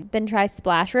day, then try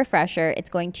Splash Refresher. It's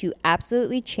going to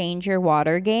absolutely change your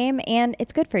water game, and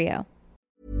it's good for you.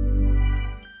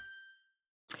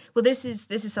 Well, this is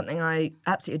something I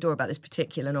absolutely adore about this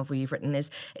particular novel you've written, is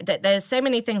that there's so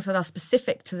many things that are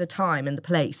specific to the time and the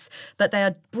place, but they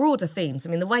are broader themes. I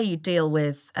mean, the way you deal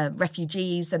with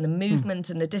refugees and the movement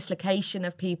and the dislocation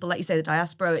of people, like you say, the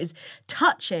diaspora, is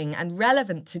touching and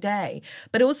relevant today.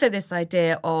 But also this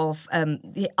idea of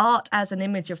the art as an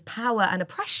image of power and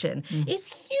oppression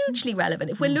is hugely relevant.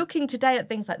 If we're looking today at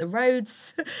things like the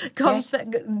Rhodes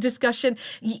discussion,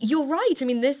 you're right. I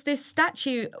mean, this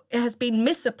statue has been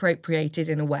misappropriated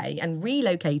in a way and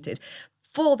relocated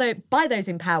by those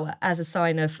in power as a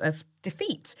sign of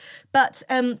defeat. But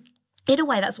in a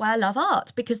way, that's why I love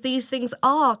art, because these things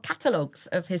are catalogues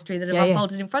of history that have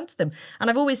unfolded in front of them.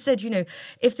 And I've always said,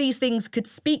 if these things could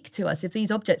speak to us, if these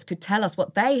objects could tell us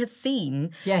what they have seen,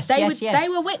 they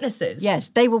were witnesses. Yes,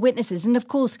 they were witnesses. And of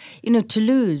course,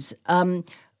 Toulouse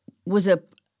was a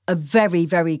very,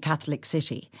 very Catholic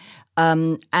city.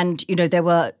 And, there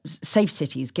were safe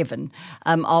cities given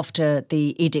after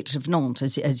the Edict of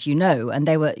Nantes, as you know, and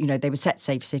they were set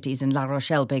safe cities, and La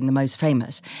Rochelle being the most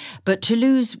famous. But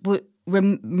Toulouse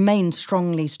remained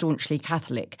staunchly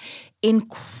Catholic in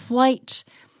quite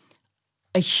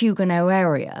a Huguenot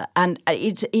area. And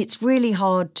it's really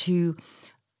hard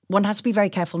one has to be very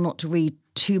careful not to read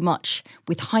too much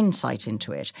with hindsight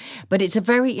into it. But it's a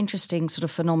very interesting sort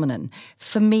of phenomenon.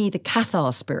 For me, the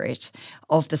Cathar spirit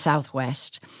of the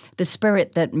Southwest, the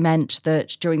spirit that meant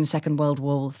that during the Second World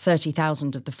War,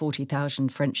 30,000 of the 40,000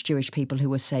 French Jewish people who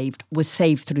were saved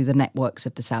through the networks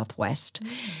of the Southwest.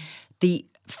 The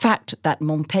fact that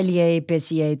Montpellier,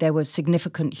 Béziers, there were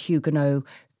significant Huguenot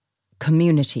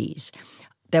communities.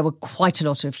 There were quite a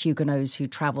lot of Huguenots who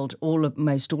travelled,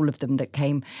 almost all of them that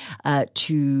came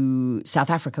to South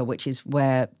Africa, which is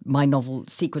where my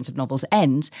sequence of novels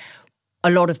ends. A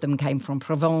lot of them came from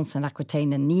Provence and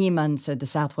Aquitaine and Nîmes, and so the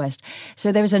Southwest.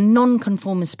 So there is a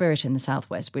non-conformist spirit in the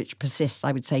Southwest, which persists,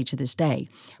 I would say, to this day,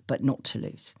 but not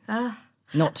Toulouse.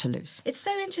 Not Toulouse. It's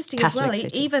so interesting Catholic as well,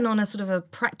 city. even on a sort of a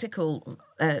practical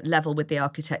level with the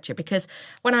architecture, because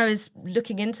when I was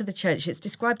looking into the church, it's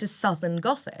described as Southern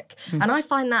Gothic. And I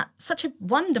find that such a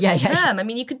wonderful term. I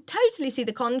mean, you could totally see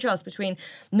the contrast between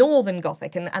Northern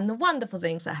Gothic and the wonderful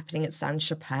things that are happening at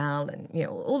Sainte-Chapelle and, you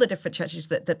know, all the different churches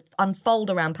that unfold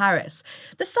around Paris.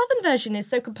 The Southern version is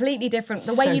so completely different,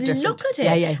 the way you look at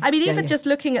it. I mean, even just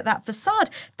looking at that facade,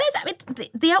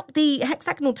 the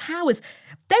hexagonal towers,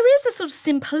 there is a sort of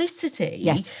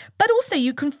simplicity, but also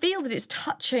you can feel that it's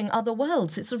touching other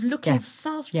worlds. It's sort of looking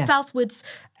southwards,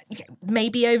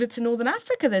 maybe over to Northern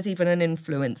Africa. There's even an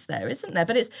influence there, isn't there?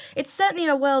 But it's certainly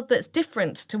a world that's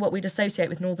different to what we'd associate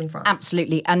with Northern France.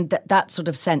 Absolutely. And that sort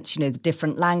of sense, you know, the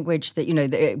different language that, you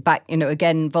know,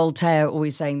 again, Voltaire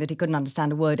always saying that he couldn't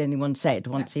understand a word anyone said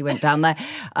once he went down there,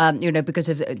 you know, because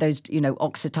of those, you know,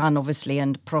 Occitan, obviously,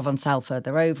 and Provençal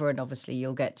further over. And obviously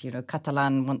you'll get, you know,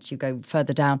 Catalan once you go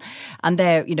further down. And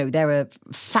they're a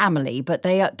family, but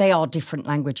they are different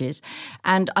languages.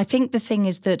 And I think the thing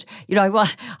is that, you know,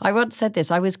 I once said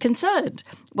this, I was concerned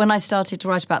when I started to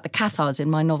write about the Cathars in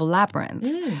my novel Labyrinth.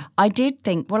 I did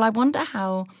think, well, I wonder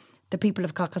how the people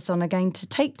of Carcassonne are going to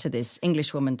take to this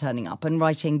English woman turning up and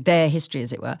writing their history,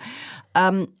 as it were.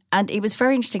 And it was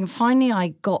very interesting. Finally, I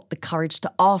got the courage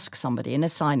to ask somebody in a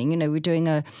signing. You know, we're doing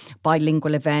a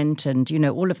bilingual event and, you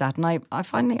know, all of that. And I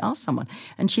finally asked someone.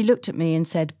 And she looked at me and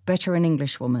said, better an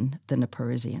English woman than a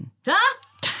Parisian. No,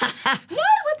 well,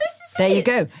 this is There you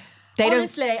go.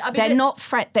 Honestly, I mean, they're not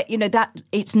that, you know, that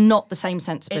it's not the same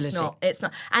sensibility. It's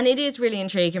not. And it is really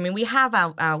intriguing. I mean, we have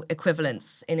our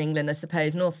equivalents in England, I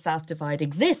suppose. North-South divide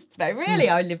exists very rarely.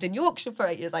 I lived in Yorkshire for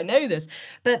 8 years. I know this.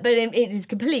 But it is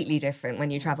completely different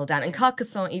when you travel down. And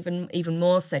Carcassonne even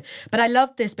more so. But I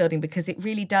love this building because it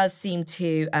really does seem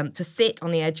to sit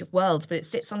on the edge of worlds, but it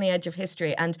sits on the edge of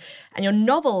history. And your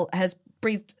novel has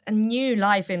breathed a new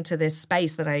life into this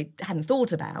space that I hadn't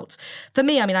thought about. For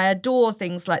me, I mean, I adore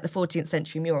things like the 14th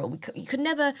century mural. You could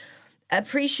never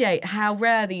appreciate how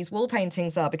rare these wall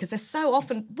paintings are because they're so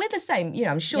often, we're the same, you know,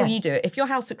 I'm sure you do it. If your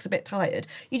house looks a bit tired,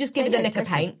 you just give it a lick of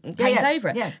paint and paint over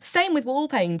it. Yeah. Same with wall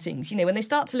paintings, you know, when they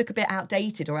start to look a bit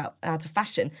outdated or out of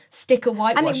fashion, stick a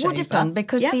whitewash over. And it would have done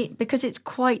because it's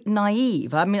quite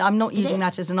naive. I mean, I'm not using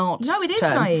that as an art No, it is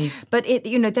term, naive. But,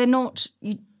 you know, they're not...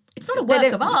 It's not a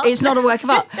work of art. It's not a work of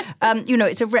art. You know,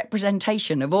 it's a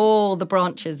representation of all the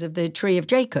branches of the tree of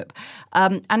Jacob.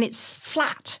 And it's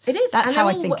flat. It is. That's and how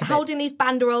they're I think of it. holding these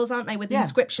banderoles, aren't they, with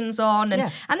inscriptions on. And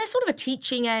they're sort of a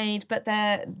teaching aid, but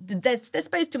they're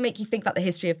supposed to make you think about the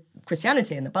history of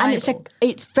Christianity and the Bible. And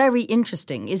it's very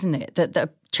interesting, isn't it, that the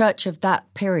church of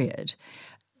that period...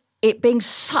 It being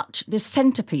the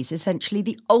centrepiece, essentially,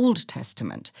 the Old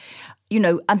Testament, you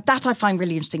know, and that I find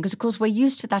really interesting because, of course, we're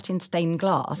used to that in stained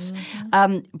glass.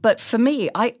 Mm-hmm. But for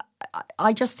me,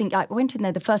 I just think I went in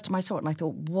there the first time I saw it and I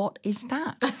thought, what is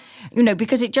that? You know,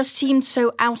 because it just seemed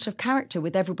so out of character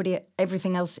with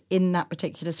everything else in that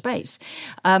particular space.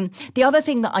 The other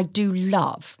thing that I do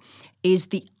love is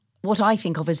what I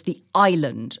think of as the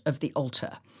island of the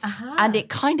altar. Uh-huh. And it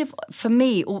kind of, for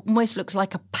me, almost looks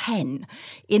like a pen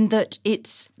in that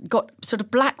it's got sort of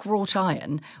black wrought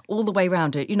iron all the way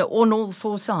around it, you know, on all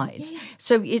four sides. Yeah.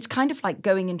 So it's kind of like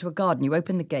going into a garden. You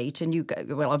open the gate and you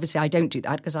go, well, obviously I don't do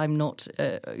that because I'm not,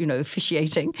 you know,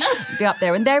 officiating. Be up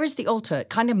there. And there is the altar,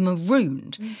 kind of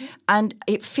marooned. Mm-hmm. And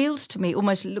it feels to me,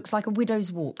 almost looks like a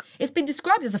widow's walk. It's been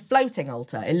described as a floating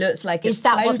altar. It looks like it's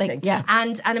floating.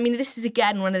 And I mean, this is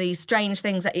again one of these strange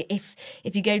things that if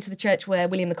you go to the church where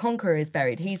William the Conqueror is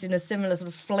buried, he's in a similar sort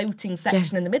of floating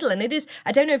section in the middle. And it is,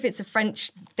 I don't know if it's a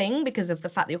French thing because of the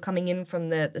fact that you're coming in from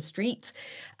the street,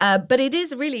 but it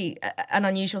is really an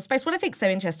unusual space. What I think is so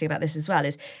interesting about this as well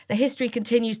is the history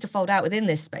continues to fold out within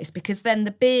this space because then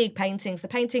the big paintings, the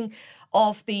painting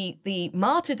of the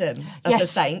martyrdom of the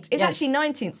saint is actually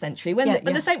 19th century when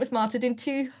the saint was martyred in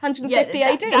 250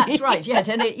 AD. That's right, yes.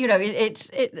 And,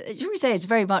 should we say it's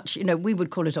very much, you know, we would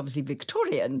call it obviously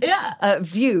Victorian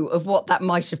view of what that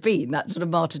might have been, that sort of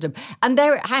martyrdom. And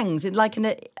there it hangs in like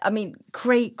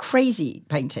crazy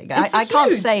painting. I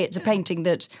can't say it's a painting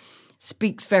that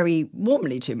speaks very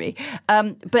warmly to me.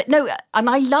 But no, and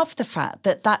I love the fact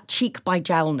that cheek by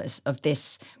jowlness of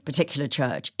this particular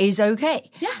church is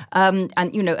okay. Yeah.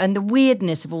 And, you know, and the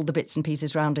weirdness of all the bits and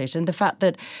pieces around it and the fact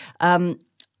that I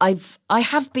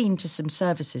have been to some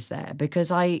services there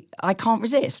because I can't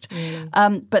resist.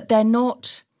 But they're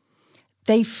not...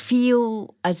 They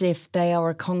feel as if they are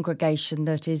a congregation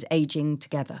that is aging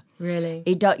together. Really?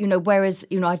 You know, whereas,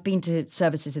 you know, I've been to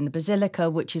services in the Basilica,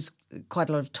 which is quite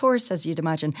a lot of tourists, as you'd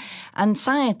imagine. And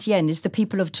Saint-Étienne is the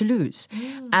people of Toulouse.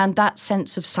 And that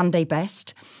sense of Sunday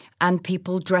best and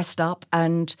people dressed up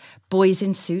and boys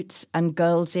in suits and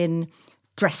girls in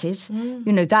dresses,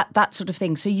 that sort of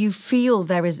thing. So you feel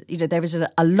there is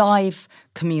a live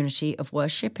community of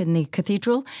worship in the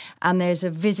cathedral, and there's a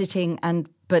visiting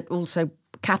but also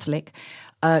Catholic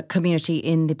community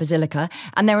in the Basilica,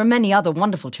 and there are many other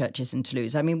wonderful churches in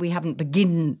Toulouse. I mean, we haven't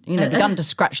begun to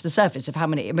scratch the surface of how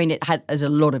many. I mean, there's a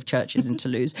lot of churches in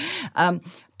Toulouse,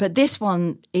 but this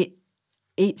one,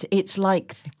 it's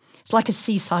like a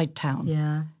seaside town.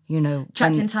 Yeah.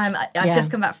 Trapped in time. I've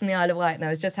just come back from the Isle of Wight, and I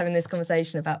was just having this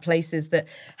conversation about places that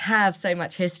have so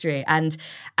much history, and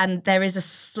there is a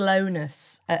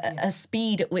slowness, a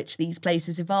speed at which these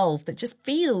places evolve that just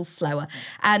feels slower.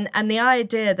 And the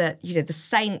idea that the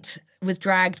saint was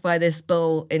dragged by this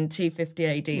bull in 250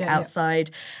 AD outside,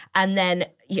 and then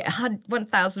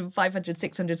 1,500,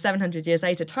 600, 700 years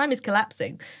later, time is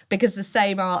collapsing because the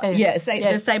same art,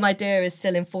 the same idea is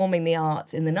still informing the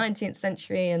art in the 19th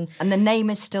century, and the name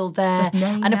is still there.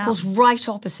 And of course, right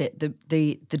opposite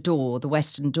the door, the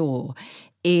western door,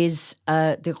 is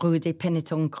the Rue des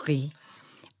Pénitents Gris.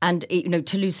 And,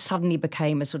 Toulouse suddenly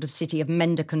became a sort of city of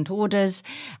mendicant orders.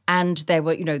 And there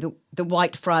were, the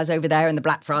white friars over there and the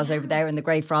black friars over there and the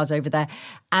grey friars over there.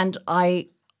 And I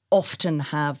often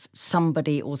have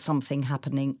somebody or something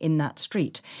happening in that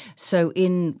street. So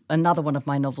in another one of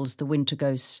my novels, The Winter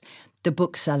Ghosts, the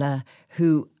bookseller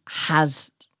who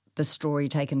has the story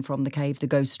taken from the cave, the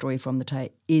ghost story from the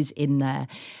cave, is in there.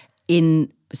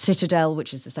 In Citadel,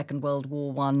 which is the Second World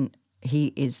War one,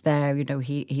 he is there,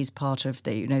 he's part of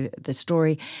the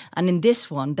story. And in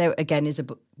this one, there again is a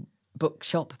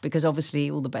bookshop, because obviously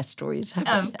all the best stories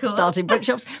have start in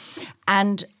bookshops.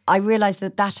 And I realised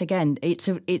that again,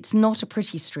 it's not a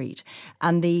pretty street,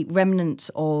 and the remnants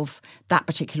of that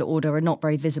particular order are not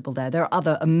very visible there. There are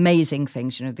other amazing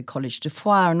things, the Collège de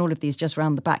Foire and all of these just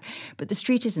round the back, but the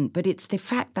street isn't. But it's the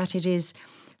fact that it is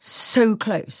so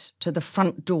close to the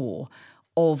front door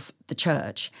of the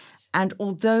church. And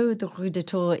although the Rue de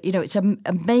Tours, it's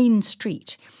a main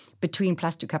street between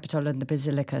Place du Capitole and the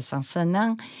Basilica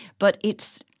Saint-Sernin, but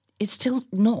it's still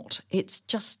not. It's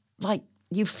just like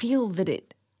you feel that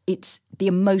it's the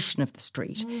emotion of the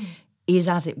street is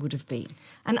as it would have been.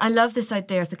 And I love this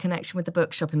idea of the connection with the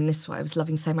bookshop. I mean, this is what I was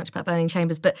loving so much about Burning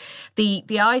Chambers. But the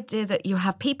idea that you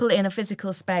have people in a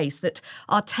physical space that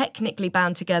are technically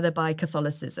bound together by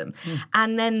Catholicism,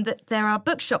 and then that there are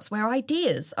bookshops where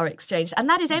ideas are exchanged. And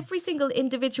that is every single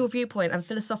individual viewpoint and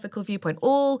philosophical viewpoint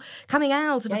all coming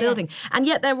out of a building. And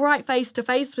yet they're right face to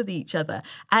face with each other.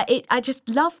 I just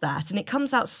love that. And it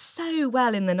comes out so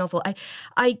well in the novel.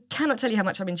 I cannot tell you how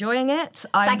much I'm enjoying it.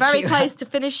 I'm very close to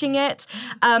finishing it.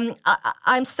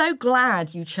 I'm so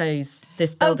glad you chose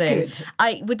this building. Oh, good.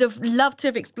 I would have loved to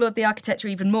have explored the architecture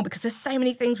even more, because there's so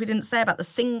many things we didn't say about the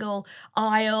single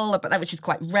aisle, but that which is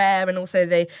quite rare, and also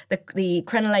the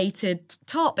crenellated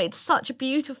top. It's such a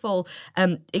beautiful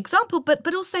example,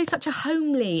 but also such a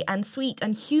homely and sweet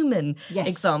and human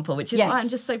example, which is why I'm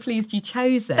just so pleased you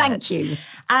chose it. Thank you.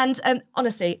 And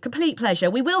honestly, complete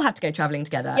pleasure. We will have to go travelling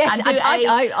together. Yes, and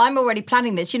I'm already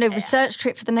planning this. Research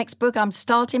trip for the next book. I'm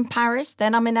starting Paris,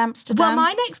 then I'm in Amsterdam. Well,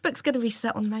 my next book's going to be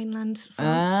set on mainland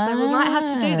France, so we might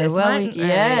have to do this, mightn't we?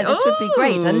 Yeah, this would be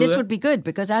great. And this would be good,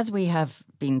 because as we have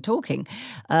been talking,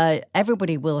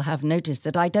 everybody will have noticed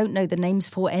that I don't know the names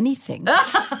for anything,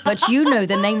 but you know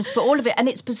the names for all of it. And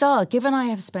it's bizarre, given I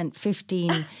have spent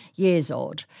 15 years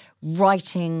odd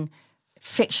writing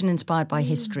fiction inspired by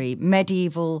history,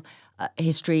 medieval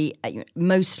history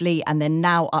mostly, and then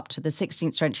now up to the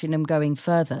 16th century, and I'm going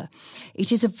further.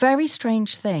 It is a very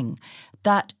strange thing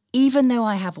that even though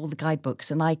I have all the guidebooks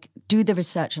and I do the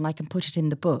research and I can put it in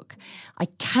the book, I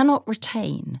cannot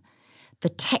retain the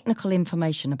technical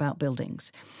information about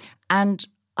buildings. And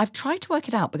I've tried to work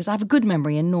it out because I have a good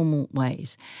memory in normal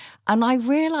ways. And I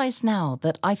realise now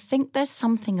that I think there's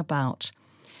something about,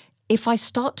 if I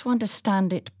start to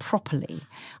understand it properly,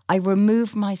 I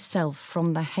remove myself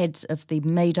from the heads of the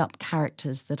made-up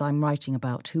characters that I'm writing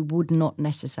about, who would not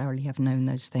necessarily have known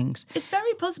those things. It's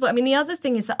very possible. I mean, the other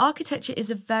thing is that architecture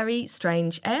is a very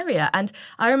strange area. And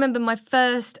I remember my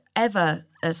first ever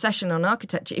session on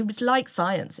architecture, it was like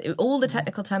science, all the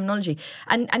technical terminology.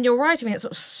 And you're right, I mean, it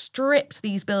sort of stripped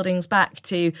these buildings back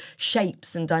to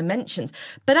shapes and dimensions.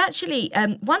 But actually,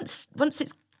 once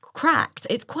it's cracked,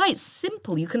 it's quite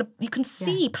simple. You can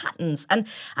see patterns, and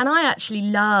I actually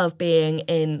love being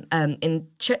in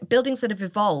buildings that have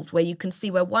evolved, where you can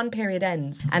see where one period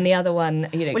ends and the other one,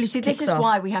 Well, you see, this is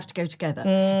why we have to go together.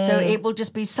 So it will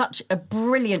just be such a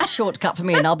brilliant shortcut for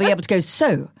me, and I'll be able to go,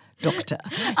 so doctor.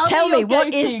 I'll Tell be your me,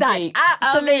 what is go-to that? geek.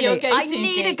 I'll be your Absolutely. go-to I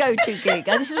need a geek. go-to geek.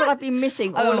 This is what I've been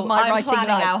missing all of my I'm writing planning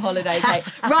life. our holiday,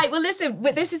 Kate. Right, well, listen,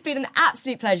 this has been an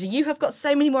absolute pleasure. You have got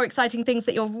so many more exciting things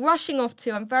that you're rushing off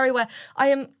to. I'm very aware. I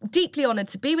am deeply honoured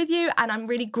to be with you, and I'm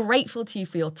really grateful to you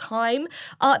for your time.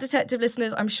 Art Detective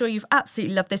listeners, I'm sure you've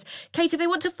absolutely loved this. Kate, if they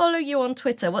want to follow you on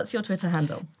Twitter, what's your Twitter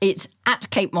handle? It's at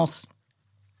Kate Moss.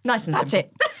 Nice and That's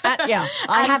simple. it.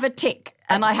 I have a tick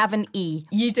and I have an E.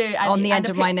 You do. On the end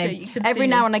of my name. Every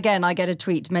now and again, I get a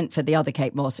tweet meant for the other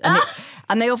Kate Moss.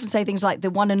 And they often say things like, the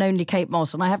one and only Kate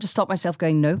Moss. And I have to stop myself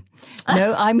going, no,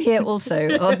 I'm here also.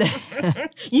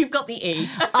 You've got the E.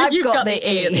 I've got the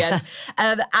E at E. the end.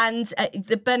 And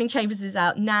The Burning Chambers is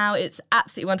out now. It's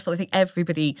absolutely wonderful. I think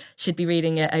everybody should be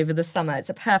reading it over the summer. It's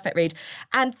a perfect read.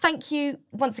 And thank you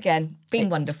once again. Been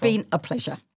wonderful. It's been a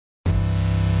pleasure.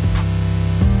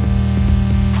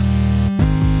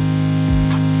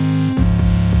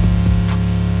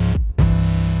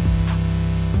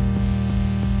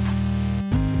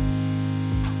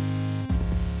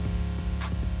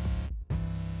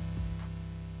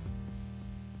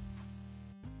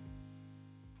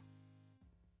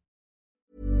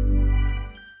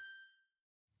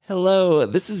 Hello,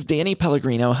 this is Danny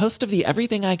Pellegrino, host of the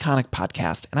Everything Iconic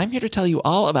podcast, and I'm here to tell you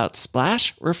all about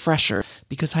Splash Refresher,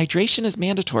 because hydration is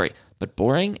mandatory, but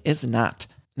boring is not.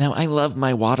 Now, I love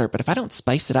my water, but if I don't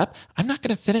spice it up, I'm not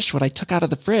going to finish what I took out of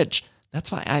the fridge. That's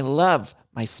why I love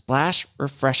my Splash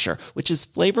Refresher, which is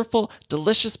flavorful,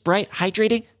 delicious, bright,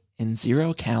 hydrating, and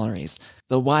 0 calories.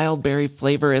 The wild berry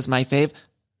flavor is my fave.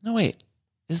 No, wait,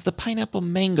 is the pineapple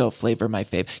mango flavor my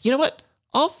fave? You know what?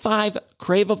 All 5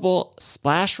 craveable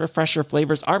Splash Refresher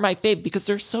flavors are my fave because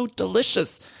they're so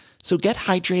delicious. So get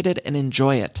hydrated and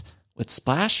enjoy it with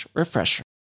Splash Refresher.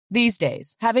 These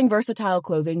days, having versatile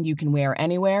clothing you can wear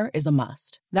anywhere is a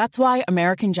must. That's why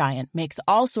American Giant makes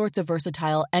all sorts of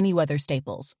versatile any-weather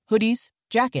staples, hoodies,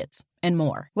 jackets, and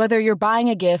more. Whether you're buying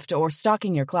a gift or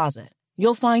stocking your closet,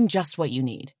 you'll find just what you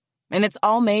need. And it's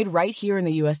all made right here in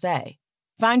the USA.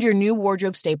 Find your new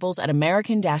wardrobe staples at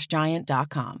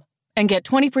American-Giant.com. And get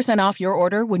 20% off your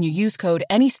order when you use code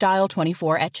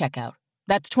ANYSTYLE24 at checkout.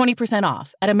 That's 20%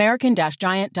 off at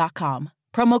American-Giant.com.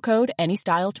 Promo code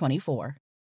ANYSTYLE24.